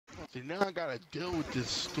So now I gotta deal with this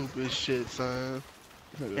stupid shit, son.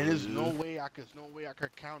 And there's no way I could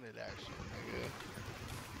counter that shit, nigga.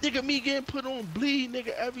 Nigga, me getting put on bleed,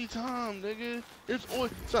 nigga, every time, nigga. It's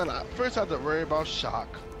always, son. First I had to worry about shock.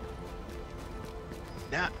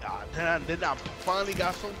 Now, then I finally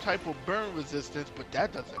got some type of burn resistance, but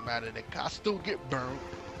that doesn't matter, nigga. I still get burned.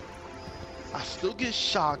 I still get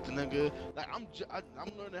shocked, nigga. Like I'm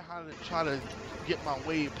learning how to try to get my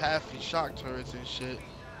way past these shock turrets and shit.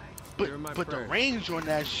 But the range on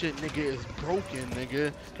that shit, nigga, is broken,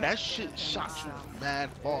 nigga. That shit shocks you mad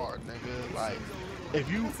far, nigga. Like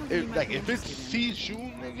if it sees you,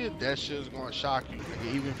 nigga, that shit's gonna shock you,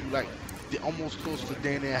 nigga. Even if you like almost close to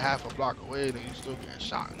damn near half a block away, then you still getting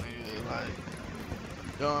shocked, nigga. Like,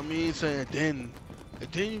 you know what I mean? Saying then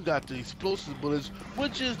you got the explosive bullets,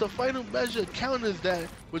 which is the final measure counters that,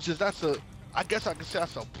 I guess I can say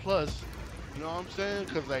that's a plus. You know what I'm saying?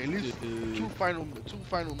 Cause like at least two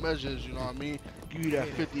final measures, you know what I mean, give you that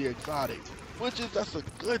 50 exotic, that's a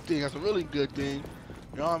good thing. That's a really good thing.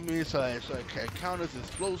 You know what I mean? So it counters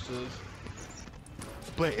explosives,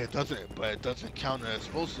 but it doesn't counter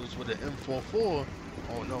explosives with the M44.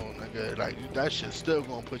 Oh no, nigga, like that shit still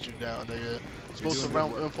gonna put you down, nigga. Explosive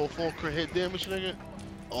round with M44 crit hit damage, nigga.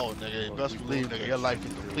 Oh, nigga, best believe, nigga, your life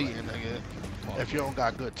is completing, nigga. If you don't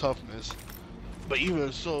got good toughness. But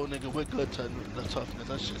even so, nigga, with good toughness,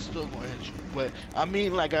 that shit's still gonna hit you. But I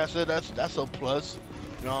mean, like I said, that's a plus.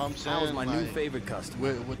 You know what I'm saying? That was my new favorite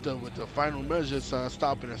customer. With the final measures,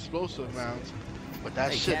 stopping explosive rounds. But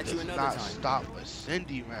that shit does not stop a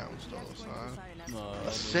SinZ rounds, though, son.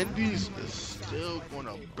 SinZ's is still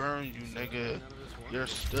gonna burn you, nigga. You're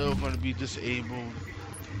still gonna be disabled.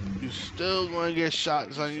 You still gonna get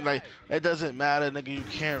shot, son. You like, it doesn't matter, nigga. You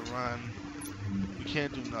can't run. You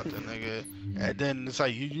can't do nothing, nigga. And then it's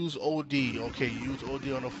like you use OD, okay, you use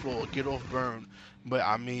OD on the floor, get off burn. But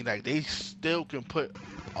I mean, like, they still can put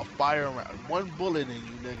a fire around one bullet in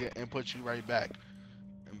you, nigga, and put you right back.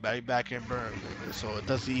 And right back in burn, nigga. So it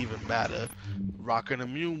doesn't even matter. Rock an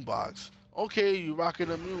immune box. Okay, you rock an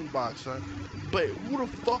immune box, son. But who the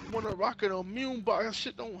fuck wanna rock an immune box? That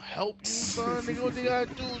shit don't help you, son. Nigga, what they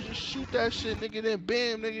gotta do is just shoot that shit, nigga, then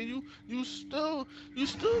bam, nigga, you still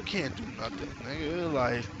can't do nothing, nigga.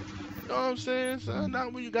 Like, you know what I'm saying, son?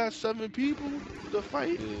 Not when you got 7 people to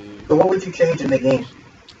fight. So what would you change in the game?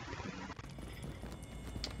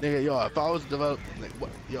 Nigga, yo, if I was developing, like,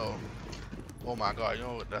 what, yo, oh my god, you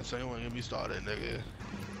know what, that's how you wanna get me started, nigga.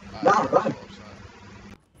 Right,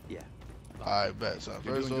 Alright, bet, son.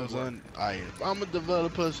 First off, son, if I'm a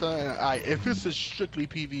developer, son, if it's a strictly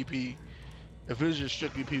PvP, if it's just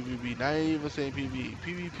strictly PvP, not even saying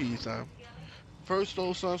PvP, son. First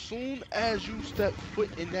off, son, soon as you step foot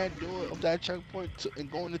in that door of that checkpoint and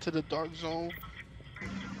going into the dark zone,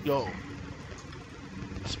 yo,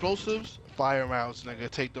 explosives, fire rounds, nigga,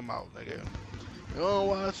 take them out, nigga. You know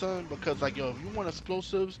why, son? Because, like, yo, if you want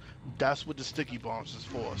explosives, that's what the sticky bombs is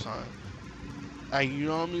for, son. Like, you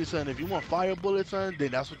know what I mean, son? If you want fire bullets, son,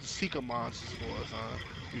 then that's what the Seeker Mons is for, son.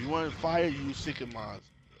 If you want fire, you use Seeker Mons.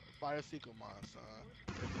 Fire Seeker Mons, son.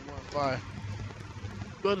 If you want fire.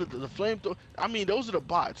 But the flamethrower, I mean, those are the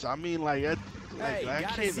bots. I mean, like, I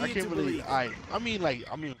can't really, I mean,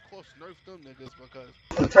 of course, nerf them niggas because.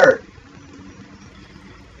 From turret.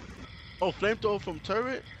 Oh, flamethrower from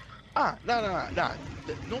turret? Nah.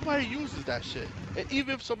 Nobody uses that shit. And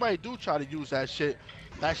even if somebody do try to use that shit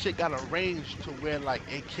got a range to where, like,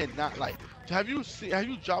 it cannot, like, have you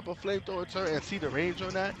dropped a flamethrower turret and see the range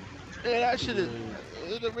on that? Yeah, that shit is,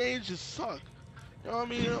 the range just suck. You know what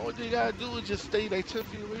I mean? What they gotta do is just stay like 10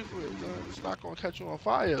 feet away from it. It's not gonna catch you on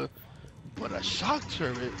fire. But a shock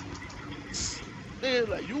turret, man,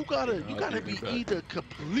 like, you gotta be either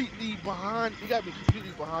completely behind,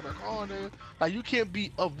 the corner. Like, you can't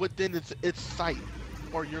be within its sight,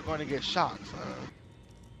 or you're gonna get shocked, son.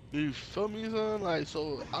 You feel me, son? Like,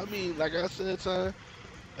 so, I mean, like I said, son,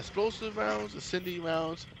 explosive rounds, SinZ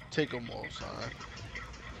rounds, take them all, son.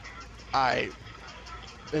 Alright.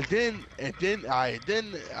 And then,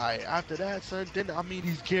 after that, son, I mean,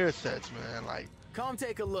 these gear sets, man, like. Come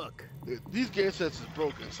take a look. These gear sets is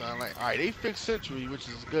broken, son. Like, alright, they fixed Century, which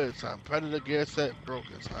is good, son. Predator gear set,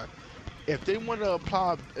 broken, son. If they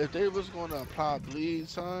was gonna apply bleed,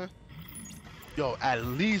 son, yo, at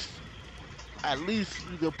least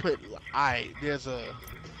you could put, alright, there's a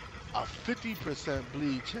 50%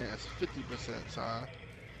 bleed chance, 50%, son.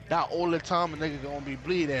 Not all the time a nigga gonna be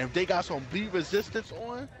bleeding. If they got some bleed resistance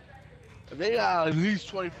on, if they got at least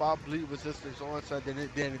 25 bleed resistance on, son, then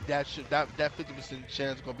that 50%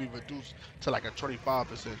 chance gonna be reduced to like a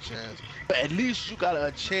 25% chance. But at least you got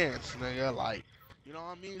a chance, nigga. Like, You know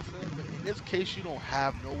what I mean, son? But in this case, you don't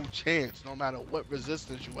have no chance, no matter what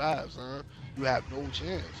resistance you have, son. You have no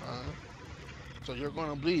chance, son. So you're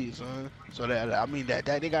gonna bleed, son. So that I mean that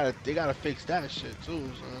they gotta fix that shit too,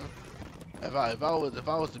 son. If I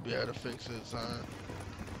was to be able to fix it, son,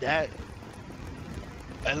 that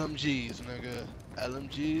LMGs, nigga,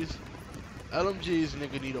 LMGs,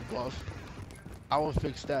 nigga need a buff. I will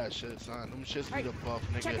fix that shit, son. Them shits need a buff,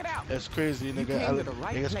 nigga. Check it out. It's crazy,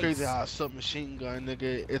 nigga. It's crazy how a submachine gun,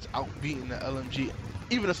 nigga, it's outbeating the LMG.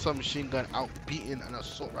 Even a submachine gun outbeating an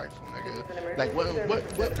assault rifle, nigga. Like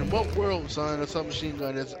in what world, son, a submachine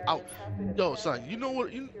gun is out? Yo, son, you know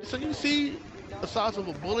what? Son, you see the size of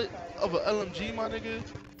a bullet of an LMG, my nigga,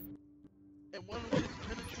 and one of them shits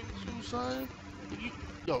penetrating you, son.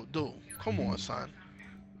 Yo, dude, come on, son.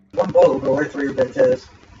 One bullet will go right through your bitch ass.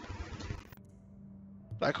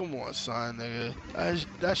 Like, come on, son, nigga.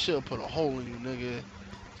 That shit'll put a hole in you, nigga.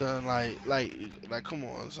 Son, like, come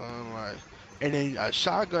on, son, like. And then a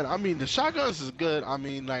shotgun. I mean, the shotguns is good. I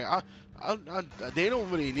mean, like, they don't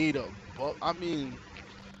really need a, but I mean,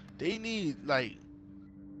 they need like,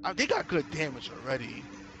 they got good damage already.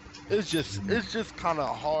 It's just kind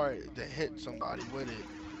of hard to hit somebody with it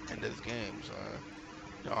in this game, son.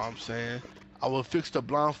 You know what I'm saying? I will fix the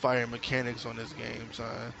blind fire mechanics on this game,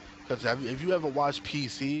 son. Cause if you ever watch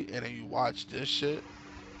PC and then you watch this shit,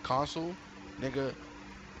 console, nigga,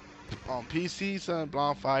 on PC, son,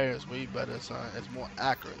 blind fire is way better, son. It's more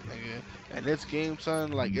accurate, nigga. And this game,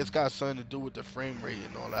 son, like, it's got something to do with the frame rate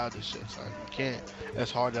and all that other shit, son. You can't.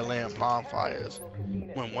 It's hard to land blind fires.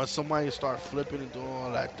 Once somebody start flipping and doing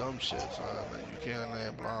all that dumb shit, son, like, you can't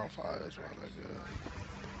land blind fires, my nigga.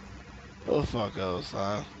 What the fuck else,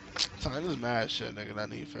 son? Son, there's mad shit, nigga, that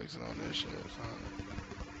need fixing on this shit, son.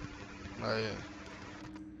 Like,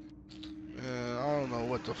 man, I don't know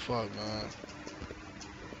what the fuck, man.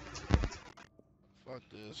 Fuck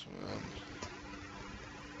this, man.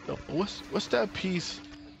 Yo, what's that piece?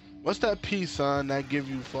 What's that piece, son? That give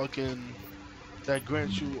you fucking, that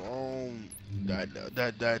grants you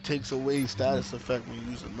that takes away status effect when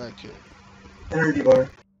you use a med kit. Energy bar.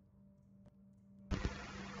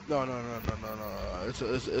 No.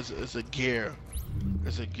 It's a gear.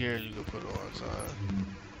 It's a gear you can put on, son.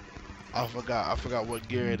 I forgot what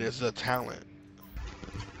gear it is. It's a talent.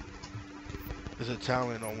 It's a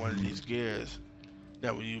talent on one of these gears.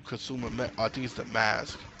 That when you consume I think it's the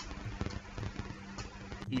mask.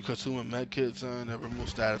 You consume a med kit, son, that remove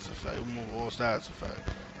status effect. Remove all status effect.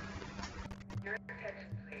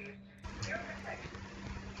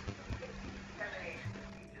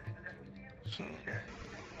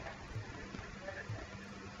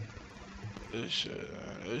 This shit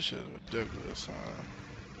is ridiculous, son.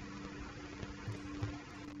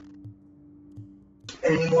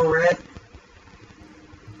 Any more red?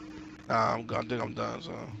 Nah, I think I'm done,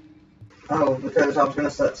 son. Oh, because I was gonna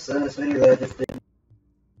send this video that I just did.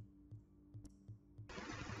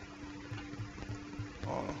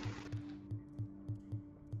 Oh.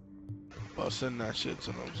 Well, send that shit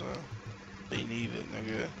to them, son. They need it,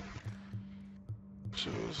 nigga.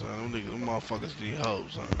 Sure, son. Them motherfuckers need help,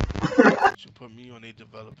 son. Should put me on their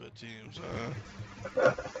developer team, son.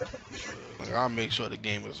 Sure. Like, I'll make sure the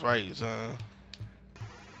game is right, son.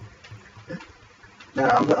 Nah,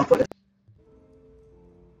 I'm gonna put it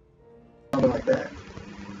something like that.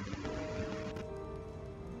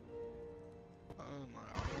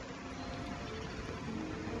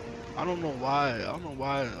 I don't know why.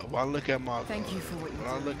 When I look at my Thank you for what you when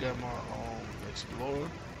I look at my Explorer,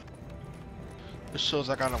 it shows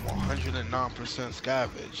I got a 109%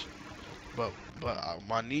 scavenge, but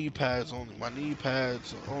my knee pads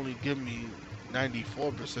only give me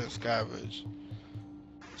 94% scavenge.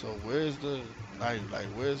 So where's the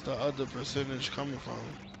where's the other percentage coming from?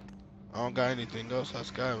 I don't got anything else I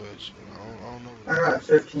scavenge. I don't know. I got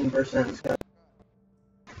 15%.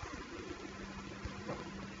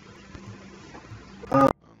 I'm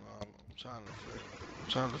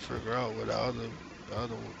trying to figure out where the other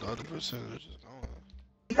percentage is going.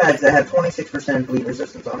 Pads that have 26% bleed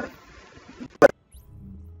resistance on it. But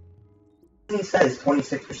it says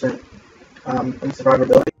 26% in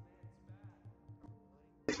survivability,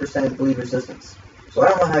 6% bleed resistance. So I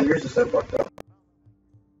don't know how yours is so fucked up.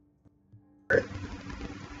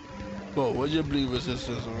 Well, what's your bleed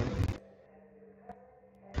resistance on?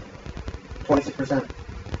 26%.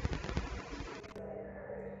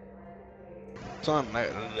 Something like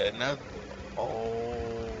that.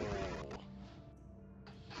 Oh.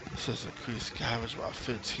 It says increase scavenge by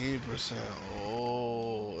 15%.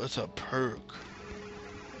 Oh, it's a perk.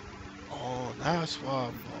 Oh, that's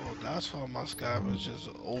why my scavenge is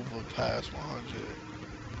over past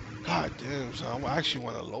 100. God damn, son. I actually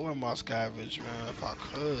want to lower my scavenge, man, if I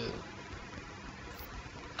could.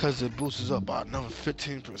 Because it boosts up by another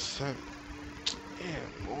 15%.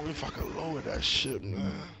 Damn, only if I could lower that shit,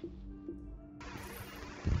 man.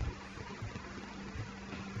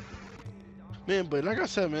 Man, but like I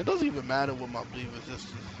said, man, it doesn't even matter what my bleed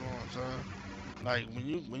resistance is on, son. Like,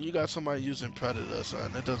 when you got somebody using Predator,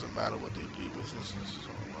 son, it doesn't matter what their bleed resistance is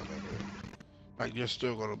on, whatever. Like, you're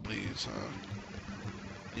still gonna bleed, son.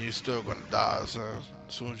 You're still gonna die, son,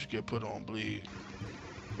 as soon as you get put on bleed.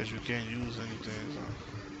 Because you can't use anything, son.